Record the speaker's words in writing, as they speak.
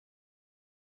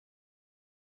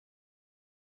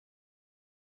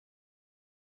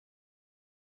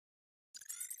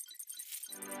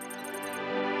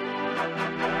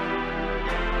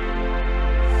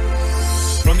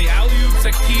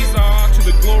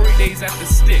race at the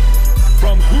stick.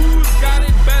 From who's got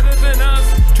it better than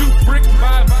us to brick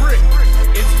by brick.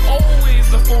 It's always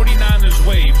the 49ers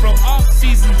way, from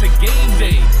off-season to game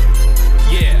day.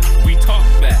 Yeah, we talk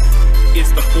back.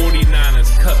 It's the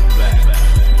 49ers cutback.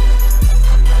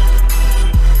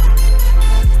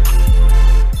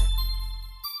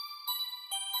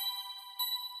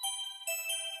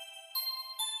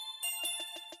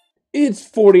 It's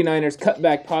 49ers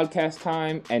Cutback podcast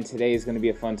time, and today is going to be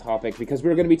a fun topic because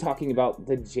we're going to be talking about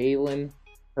the Jalen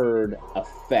Hurd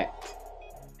effect.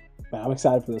 Man, I'm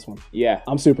excited for this one. Yeah.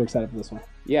 I'm super excited for this one.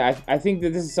 Yeah, I think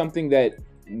that this is something that,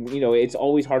 it's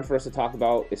always hard for us to talk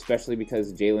about, especially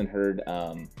because Jalen Hurd,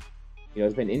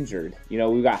 has been injured. We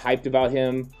got hyped about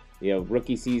him,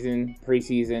 rookie season,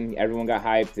 preseason, everyone got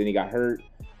hyped, and he got hurt.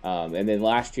 And then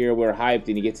last year we were hyped,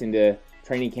 and he gets into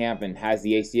training camp and has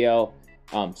the ACL.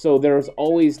 So there's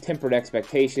always tempered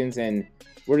expectations, and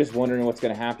we're just wondering what's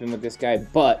going to happen with this guy.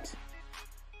 But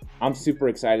I'm super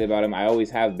excited about him. I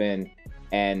always have been,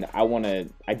 and I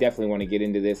definitely want to get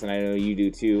into this, and I know you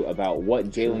do too, about what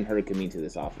Jalen Hurd can mean to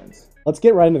this offense. Let's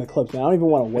get right into the clips, man. I don't even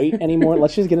want to wait anymore.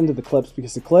 Let's just get into the clips,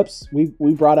 because the clips we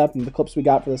brought up and the clips we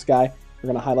got for this guy, we're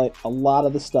going to highlight a lot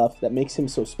of the stuff that makes him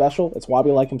so special. It's why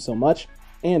we like him so much,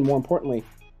 and more importantly,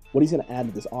 what he's going to add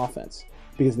to this offense.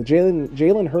 Because the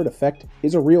Jalen Hurd effect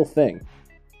is a real thing.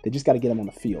 They just got to get him on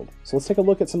the field. So let's take a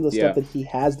look at some of the stuff that he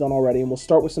has done already, and we'll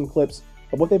start with some clips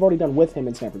of what they've already done with him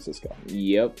in San Francisco.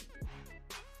 Yep.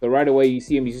 So right away, you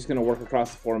see him, he's just going to work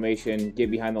across the formation,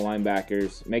 get behind the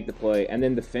linebackers, make the play, and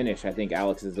then the finish, I think,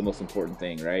 Alex, is the most important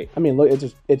thing, right? I mean, look,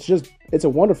 it's a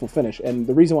wonderful finish, and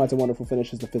the reason why it's a wonderful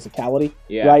finish is the physicality,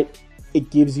 right?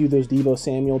 It gives you those Deebo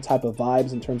Samuel type of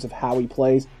vibes in terms of how he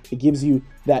plays. It gives you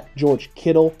that George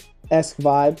Kittle-esque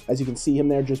vibe, as you can see him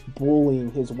there just bullying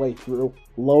his way through,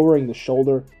 lowering the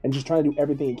shoulder, and just trying to do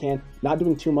everything he can, not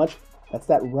doing too much. That's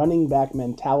that running back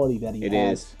mentality that he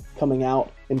has coming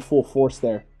out in full force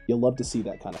there. You'll love to see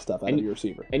that kind of stuff out of your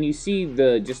receiver. And you see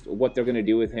just what they're going to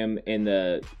do with him in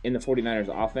the 49ers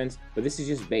offense, but this is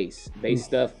just base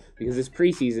stuff, because it's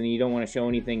preseason and you don't want to show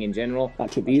anything in general.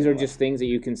 These are just things that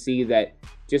you can see that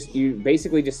you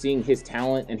basically just seeing his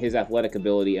talent and his athletic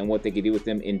ability and what they could do with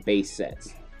them in base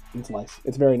sets. It's nice.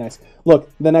 It's very nice. Look,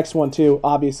 the next one too,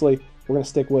 obviously, we're going to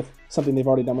stick with something they've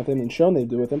already done with him and shown they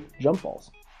do with him, jump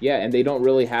balls. Yeah, and they don't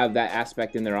really have that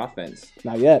aspect in their offense.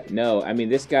 Not yet. No, I mean,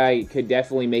 this guy could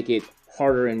definitely make it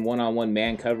harder in one-on-one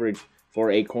man coverage for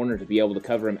a corner to be able to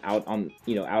cover him out on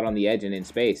the edge and in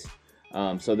space.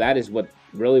 So that is what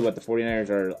the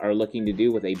 49ers are looking to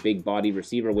do with a big body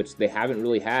receiver, which they haven't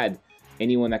really had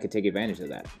anyone that could take advantage of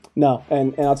that. No,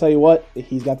 and I'll tell you what,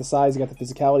 he's got the size, he's got the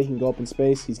physicality, he can go up in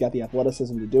space, he's got the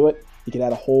athleticism to do it. He can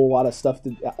add a whole lot of stuff,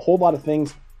 a whole lot of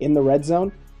things in the red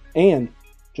zone, and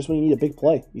just when you need a big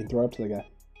play, you can throw it up to the guy.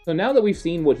 So now that we've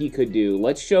seen what he could do,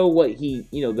 let's show what he,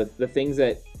 the things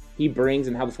that he brings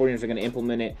and how the 49ers are going to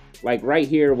implement it. Like right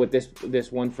here with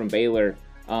this one from Baylor,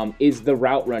 is the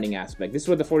route running aspect. This is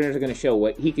what the 49ers are going to show,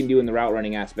 what he can do in the route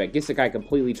running aspect. Gets the guy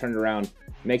completely turned around,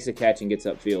 makes a catch, and gets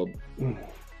upfield.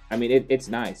 I mean, it's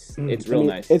nice. It's real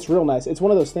nice. It's real nice. It's one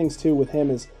of those things, too, with him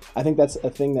is, I think that's a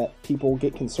thing that people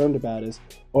get concerned about is,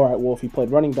 all right, well, if he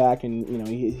played running back and,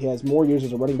 he has more years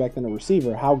as a running back than a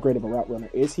receiver, how great of a route runner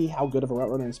is he? How good of a route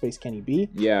runner in space can he be?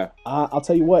 Yeah. I'll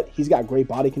tell you what, he's got great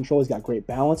body control. He's got great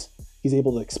balance. He's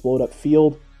able to explode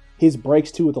upfield. His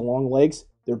breaks, too, with the long legs,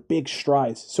 they're big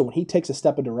strides. So when he takes a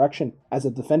step of direction as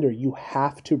a defender, you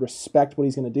have to respect what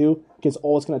he's going to do, because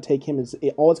all it's going to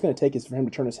take is for him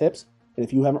to turn his hips. And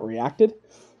if you haven't reacted,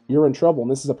 you're in trouble. And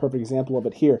this is a perfect example of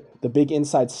it here. The big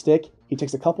inside stick, he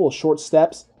takes a couple of short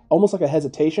steps, almost like a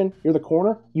hesitation. You're the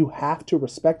corner. You have to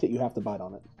respect it. You have to bite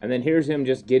on it. And then here's him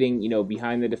just getting,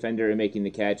 behind the defender and making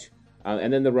the catch.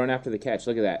 And then the run after the catch.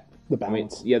 Look at that. The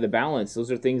balance. The balance.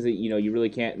 Those are things that, you really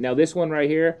can't. Now, this one right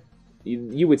here,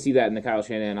 you would see that in the Kyle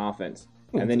Shanahan offense.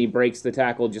 And then he breaks the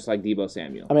tackle just like Deebo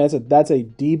Samuel. I mean, that's a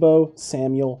Deebo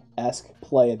Samuel-esque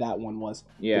play that one was.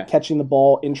 Yeah. Catching the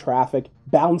ball in traffic,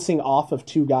 bouncing off of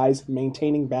two guys,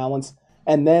 maintaining balance,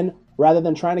 and then rather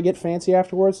than trying to get fancy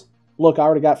afterwards, look, I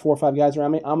already got 4 or 5 guys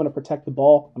around me. I'm going to protect the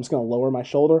ball. I'm just going to lower my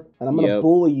shoulder, and I'm going to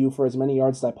bully you for as many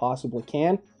yards as I possibly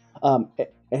can. And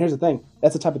here's the thing.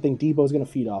 That's the type of thing Deebo's going to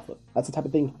feed off of. That's the type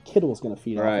of thing Kittle's going to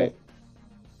feed off of.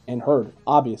 And Hurd,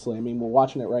 obviously. I mean, we're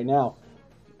watching it right now.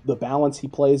 The balance he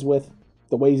plays with,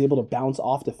 the way he's able to bounce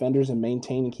off defenders and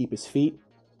maintain and keep his feet.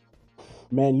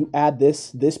 Man, you add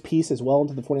this piece as well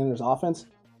into the 49ers offense,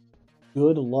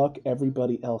 good luck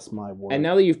everybody else, my word. And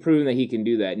now that you've proven that he can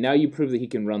do that, now you prove that he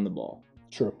can run the ball.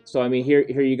 True. So, I mean, here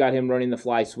you got him running the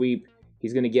fly sweep.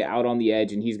 He's going to get out on the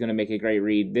edge, and he's going to make a great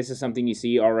read. This is something you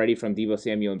see already from Deebo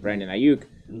Samuel and Brandon Ayuk.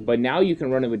 But now you can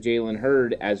run it with Jalen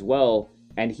Hurd as well,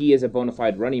 and he is a bona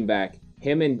fide running back.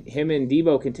 Him and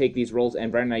Deebo can take these roles,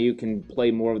 and Brandon Ayuk can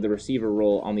play more of the receiver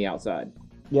role on the outside.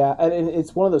 Yeah, and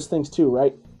it's one of those things too,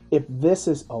 right? If this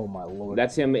is, oh my Lord,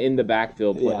 that's him in the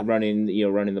backfield running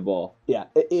the ball. Yeah,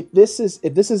 if this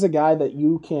is a guy that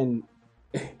you can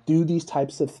do these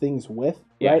types of things with,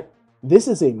 right? This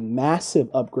is a massive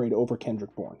upgrade over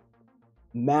Kendrick Bourne.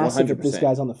 Massive 100%. If this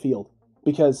guy's on the field.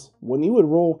 Because when you would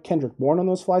roll Kendrick Bourne on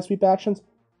those fly sweep actions,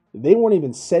 they weren't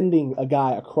even sending a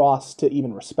guy across to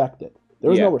even respect it.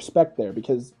 There was no respect there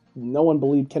because no one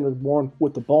believed Kendrick Bourne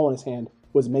with the ball in his hand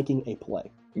was making a play.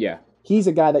 Yeah. He's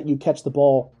a guy that you catch the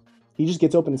ball, he just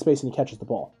gets open in space and he catches the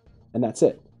ball. And that's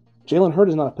it. Jalen Hurd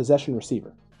is not a possession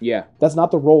receiver. Yeah. That's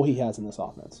not the role he has in this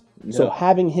offense. No. So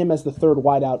having him as the third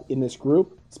wideout in this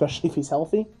group, especially if he's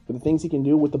healthy, for the things he can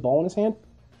do with the ball in his hand,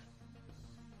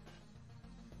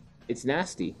 it's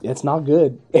nasty. It's not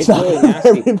good. It's not really nasty.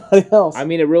 Everybody else. I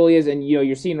mean, it really is. And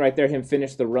you're seeing right there him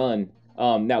finish the run.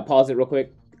 Now pause it real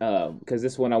quick because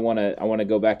this one I want to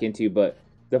go back into. But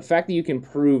the fact that you can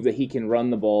prove that he can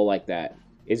run the ball like that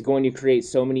is going to create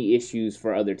so many issues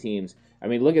for other teams. I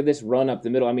mean, look at this run up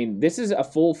the middle. I mean, this is a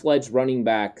full-fledged running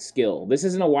back skill. This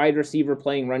isn't a wide receiver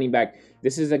playing running back.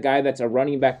 This is a guy that's a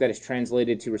running back that is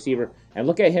translated to receiver. And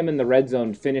look at him in the red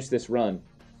zone finish this run.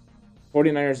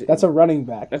 49ers. That's a running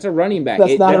back. That's a running back.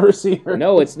 That's not a receiver.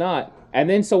 No, it's not. And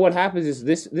then so what happens is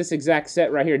this exact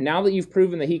set right here. Now that you've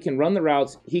proven that he can run the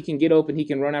routes, he can get open, he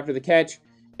can run after the catch,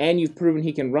 and you've proven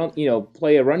he can run,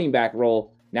 play a running back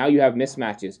role, now you have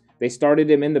mismatches. They started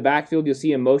him in the backfield. You'll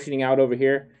see him motioning out over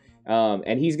here.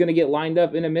 And he's going to get lined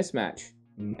up in a mismatch.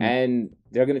 Mm-hmm. And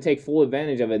they're going to take full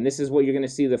advantage of it. And this is what you're going to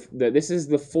see. This is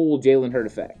the full Jalen Hurd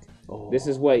effect. Oh. This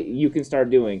is what you can start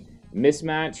doing.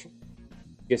 Mismatch,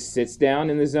 just sits down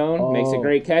in the zone, makes a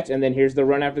great catch, and then here's the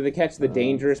run after the catch, the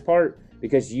dangerous part,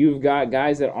 because you've got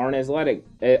guys that aren't as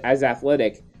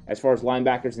athletic as far as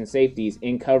linebackers and safeties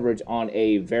in coverage on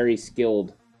a very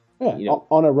skilled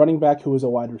on a running back who is a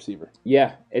wide receiver.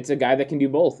 Yeah, it's a guy that can do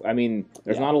both. I mean,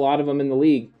 there's not a lot of them in the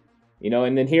league.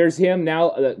 And then here's him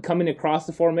now coming across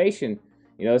the formation.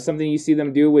 It's something you see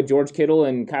them do with George Kittle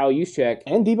and Kyle Juszczyk.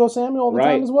 And Deebo Samuel all the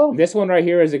time as well. This one right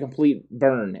here is a complete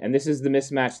burn, and this is the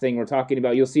mismatch thing we're talking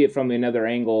about. You'll see it from another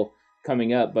angle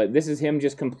coming up, but this is him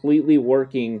just completely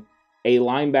working a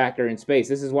linebacker in space.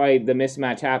 This is why the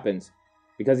mismatch happens,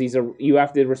 because you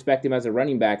have to respect him as a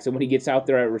running back. So when he gets out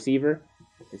there at receiver,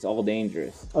 it's all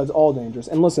dangerous. Oh, it's all dangerous.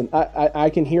 And listen, I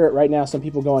can hear it right now. Some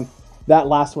people going, that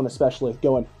last one especially,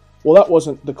 going, well, that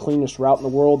wasn't the cleanest route in the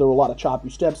world. There were a lot of choppy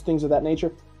steps, things of that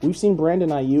nature. We've seen Brandon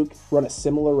Ayuk run a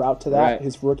similar route to that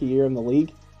his rookie year in the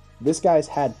league. This guy's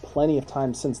had plenty of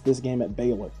time since this game at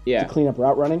Baylor to clean up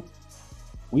route running.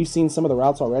 We've seen some of the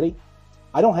routes already.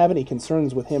 I don't have any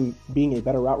concerns with him being a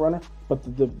better route runner, but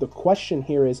the question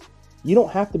here is, you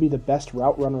don't have to be the best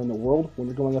route runner in the world when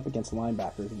you're going up against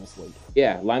linebackers in this league.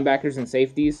 Yeah, linebackers and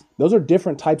safeties. Those are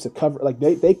different types of cover. Like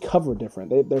they cover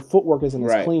different. Their footwork isn't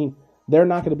as clean. They're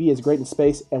not going to be as great in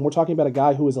space. And we're talking about a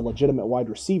guy who is a legitimate wide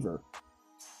receiver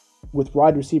with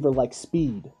wide receiver-like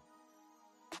speed,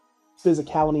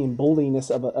 physicality, and bulliness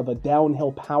of a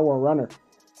downhill power runner.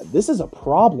 This is a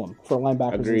problem for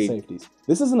linebackers and safeties.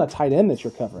 This isn't a tight end that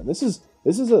you're covering. This is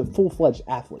a full-fledged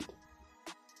athlete.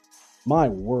 My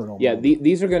word.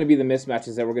 These are going to be the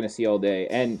mismatches that we're going to see all day.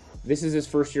 And this is his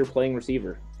first year playing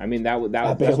receiver. I mean, that's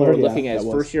what we're looking at.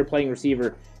 His first year playing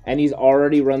receiver, and he's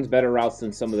already runs better routes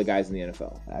than some of the guys in the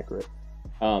NFL. Accurate.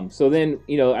 So then,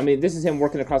 this is him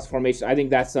working across the formation. I think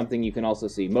that's something you can also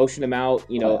see. Motion him out,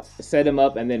 set him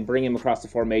up, and then bring him across the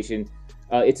formation.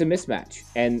 It's a mismatch.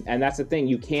 And that's the thing.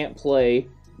 You can't play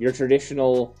your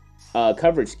traditional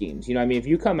coverage schemes. If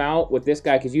you come out with this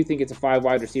guy because you think it's a 5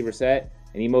 wide receiver set,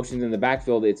 and he motions in the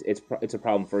backfield, it's a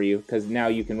problem for you because now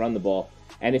you can run the ball.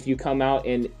 And if you come out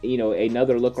in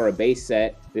another look or a base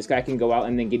set, this guy can go out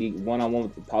and then get you one-on-one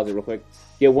with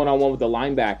get one-on-one with the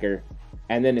linebacker,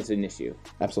 and then it's an issue.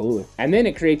 Absolutely. And then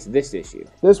it creates this issue.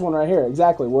 This one right here,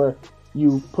 exactly, where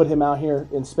you put him out here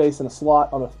in space in a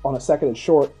slot on a second and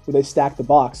short where they stack the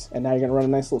box, and now you're going to run a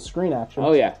nice little screen action.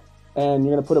 Oh, yeah. And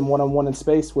you're going to put him one-on-one in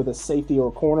space with a safety or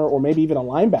a corner or maybe even a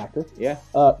linebacker. Yeah.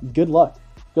 Good luck.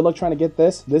 Good luck trying to get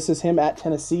this. This is him at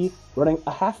Tennessee running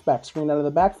a halfback screen out of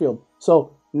the backfield.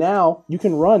 So now you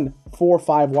can run 4 or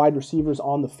 5 wide receivers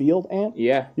on the field, and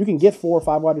you can get 4 or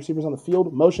 5 wide receivers on the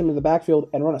field, motion him to the backfield,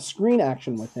 and run a screen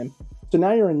action with him. So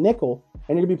now you're a nickel,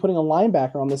 and you're going to be putting a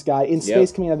linebacker on this guy in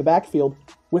space coming out of the backfield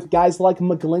with guys like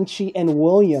McGlinchey and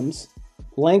Williams,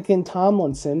 Langston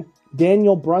Tomlinson,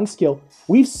 Daniel Brunskill.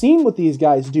 We've seen what these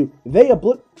guys do.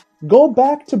 Go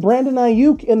back to Brandon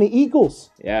Ayuk and the Eagles.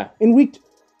 Yeah. In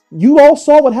you all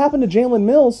saw what happened to Jalen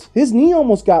Mills. His knee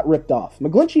almost got ripped off.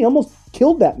 McGlinchey almost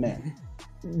killed that man.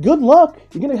 Good luck.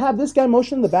 You're going to have this guy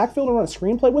motion in the backfield and run a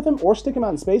screenplay with him, or stick him out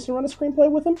in space and run a screenplay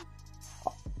with him?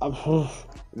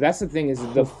 That's the thing, is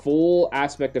the full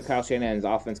aspect of Kyle Shanahan's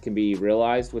offense can be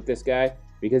realized with this guy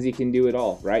because he can do it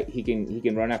all, right? He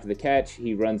can run after the catch.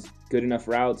 He runs good enough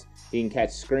routes. He can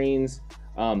catch screens.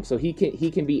 So he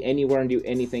can be anywhere and do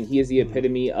anything. He is the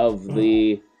epitome of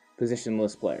the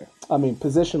positionless player. I mean,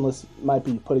 positionless might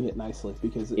be putting it nicely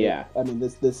because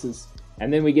this is.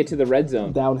 And then we get to the red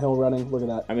zone. Downhill running. Look at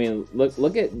that. I mean,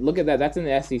 look at that. That's in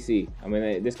the SEC. I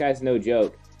mean, this guy's no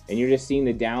joke. And you're just seeing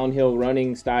the downhill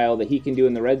running style that he can do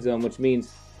in the red zone, which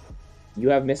means you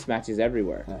have mismatches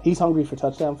everywhere. Yeah, he's hungry for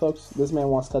touchdown, folks. This man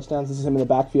wants touchdowns. This is him in the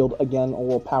backfield again, a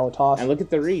little power toss. And look at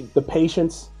the read. The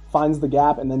patience, finds the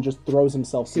gap, and then just throws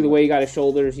himself. See the way he got his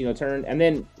shoulders, turned, and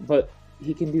then but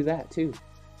he can do that too.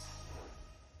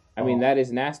 I mean, that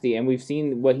is nasty, and we've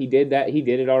seen what he did. That he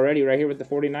did it already right here with the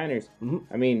 49ers. Mm-hmm.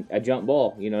 I mean, a jump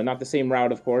ball, not the same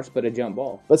route, of course, but a jump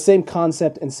ball. But same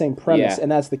concept and same premise,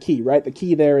 and that's the key, right? The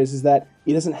key there is that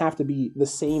he doesn't have to be the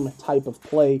same type of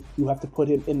play. You have to put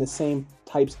him in the same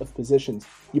types of positions.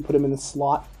 You put him in the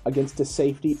slot against a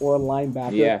safety or a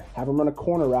linebacker, have him run a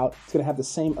corner route. It's going to have the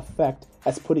same effect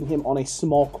as putting him on a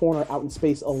small corner out in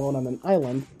space alone on an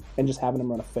island and just having him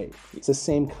run a fade. It's the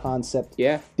same concept,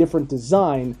 different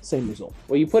design, same result.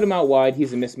 Well, you put him out wide,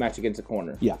 he's a mismatch against a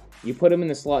corner. Yeah. You put him in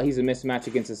the slot, he's a mismatch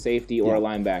against a safety or a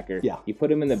linebacker. Yeah. You put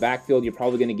him in the backfield, you're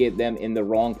probably going to get them in the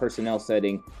wrong personnel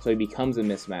setting, so he becomes a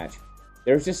mismatch.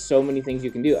 There's just so many things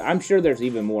you can do. I'm sure there's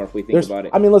even more if we think about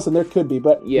it. I mean, listen, there could be,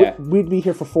 but we'd be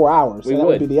here for 4 hours. That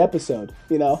would be the episode,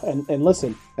 And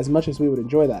listen, as much as we would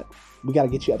enjoy that, we got to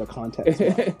get you other content as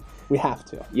well. We have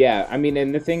to. Yeah, I mean,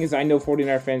 and the thing is, I know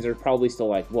 49er fans are probably still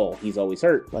like, well, he's always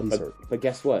hurt. But he's hurt. But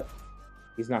guess what?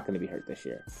 He's not going to be hurt this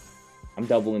year. I'm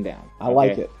doubling down. I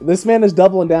like it. This man is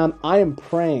doubling down. I am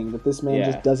praying that this man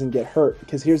just doesn't get hurt,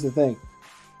 because here's the thing.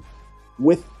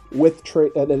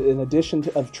 In addition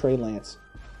of Trey Lance,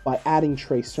 by adding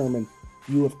Trey Sermon,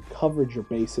 you have covered your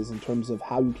bases in terms of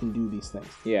how you can do these things.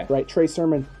 Yeah. Right? Trey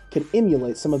Sermon can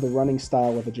emulate some of the running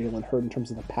style of a Jalen Hurd in terms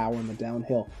of the power and the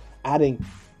downhill. Adding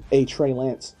a Trey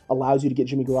Lance allows you to get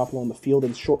Jimmy Garoppolo on the field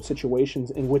in short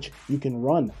situations in which you can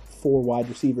run 4 wide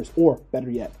receivers, or better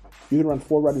yet, you can run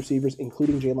 4 wide receivers,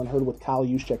 including Jalen Hurd, with Kyle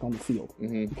Juszczyk on the field.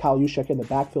 Mm-hmm. Kyle Juszczyk in the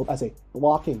backfield as a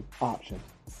blocking option.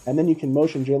 And then you can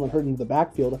motion Jalen Hurd into the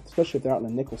backfield, especially if they're out in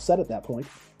a nickel set at that point,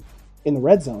 in the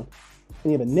red zone.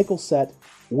 And you have a nickel set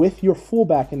with your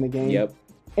fullback in the game,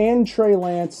 and Trey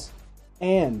Lance,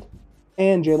 and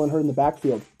Jalen Hurd in the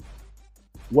backfield.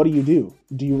 What do?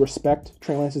 Do you respect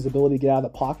Trey Lance's ability to get out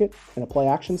of the pocket in a play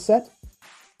action set?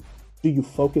 Do you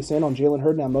focus in on Jalen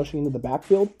Hurd now motioning into the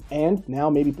backfield, and now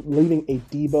maybe leaving a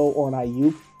Debo or an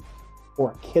Ayuk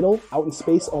or a Kittle out in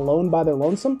space alone by their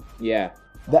lonesome? Yeah.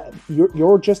 That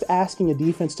you're just asking a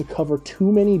defense to cover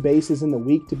too many bases in the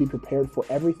week to be prepared for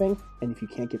everything, and if you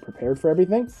can't get prepared for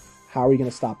everything, how are you going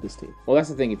to stop this team? Well, that's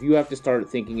the thing. If you have to start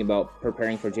thinking about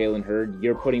preparing for Jalen Hurd,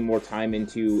 you're putting more time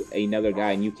into another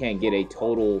guy, and you can't get a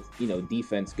total,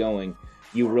 defense going.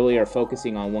 You really are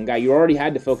focusing on one guy. You already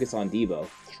had to focus on Debo.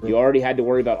 True. You already had to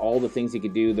worry about all the things he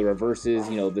could do, the reverses,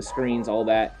 the screens, all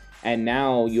that. And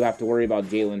now you have to worry about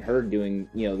Jalen Hurd doing,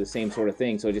 the same sort of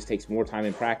thing. So it just takes more time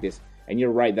in practice. And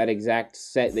you're right, that exact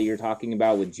set that you're talking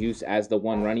about with Juice as the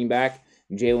one running back,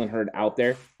 Jalen Hurd out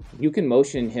there, you can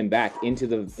motion him back into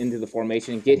the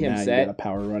formation, get him set,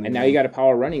 and now you got a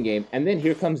power running game. And then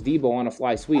here comes Debo on a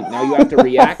fly sweep. Now you have to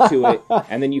react to it,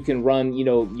 and then you can run,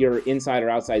 your inside or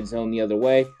outside zone the other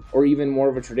way, or even more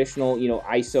of a traditional,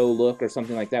 ISO look or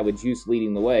something like that with Juice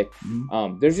leading the way.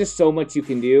 Mm-hmm. There's just so much you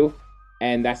can do.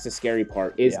 And that's the scary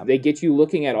part, is they get you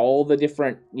looking at all the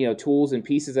different, tools and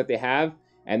pieces that they have,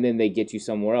 and then they get you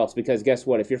somewhere else. Because guess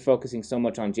what? If you're focusing so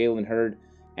much on Jalen Hurd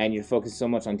and you're focusing so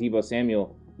much on Debo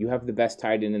Samuel, you have the best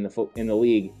tight end in the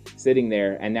league sitting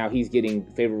there, and now he's getting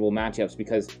favorable matchups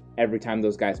because every time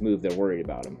those guys move, they're worried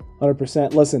about him.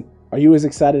 100%. Listen, are you as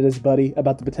excited as Buddy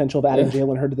about the potential of adding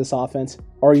Jalen Hurd to this offense?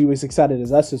 Or are you as excited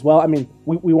as us as well? I mean,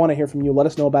 we want to hear from you. Let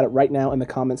us know about it right now in the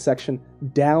comments section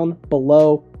down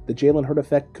below. The Jalen Hurd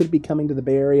effect could be coming to the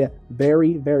Bay Area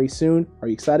very, very soon. Are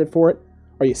you excited for it?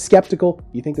 Are you skeptical? Do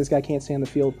you think this guy can't stay on the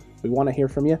field? We want to hear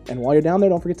from you. And while you're down there,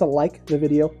 don't forget to like the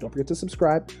video. Don't forget to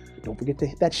subscribe. Don't forget to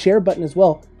hit that share button as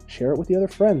well. Share it with your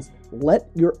other friends.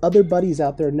 Let your other buddies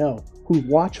out there know who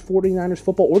watch 49ers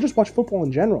football or just watch football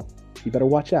in general. you better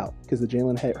watch out because the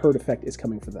Jalen Hurd effect is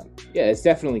coming for them. Yeah, it's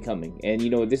definitely coming. And,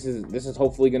 this is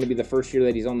hopefully going to be the first year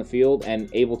that he's on the field and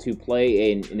able to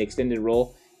play an extended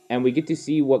role. And we get to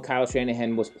see what Kyle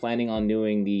Shanahan was planning on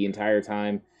doing the entire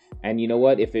time. And you know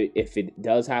what? If it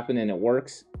does happen and it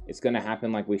works, it's going to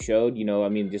happen like we showed.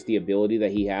 Just the ability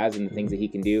that he has and the things that he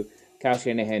can do. Kyle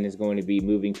Shanahan is going to be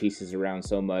moving pieces around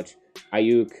so much.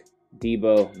 Ayuk,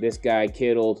 Debo, this guy,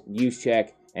 Kittle,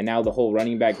 Juszczyk, and now the whole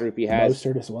running back group he has.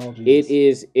 Mostert as well.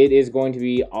 Jesus. It is going to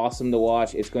be awesome to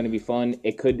watch. It's going to be fun.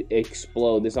 It could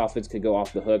explode. This offense could go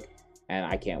off the hook, and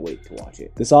I can't wait to watch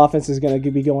it. This offense is going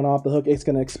to be going off the hook. It's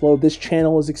going to explode. This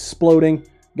channel is exploding.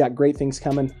 Got great things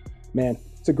coming. Man,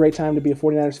 it's a great time to be a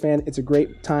 49ers fan. It's a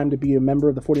great time to be a member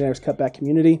of the 49ers Cutback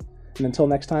community. And until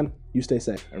next time, you stay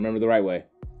safe. Remember, the right way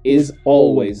is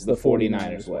always the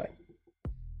 49ers way.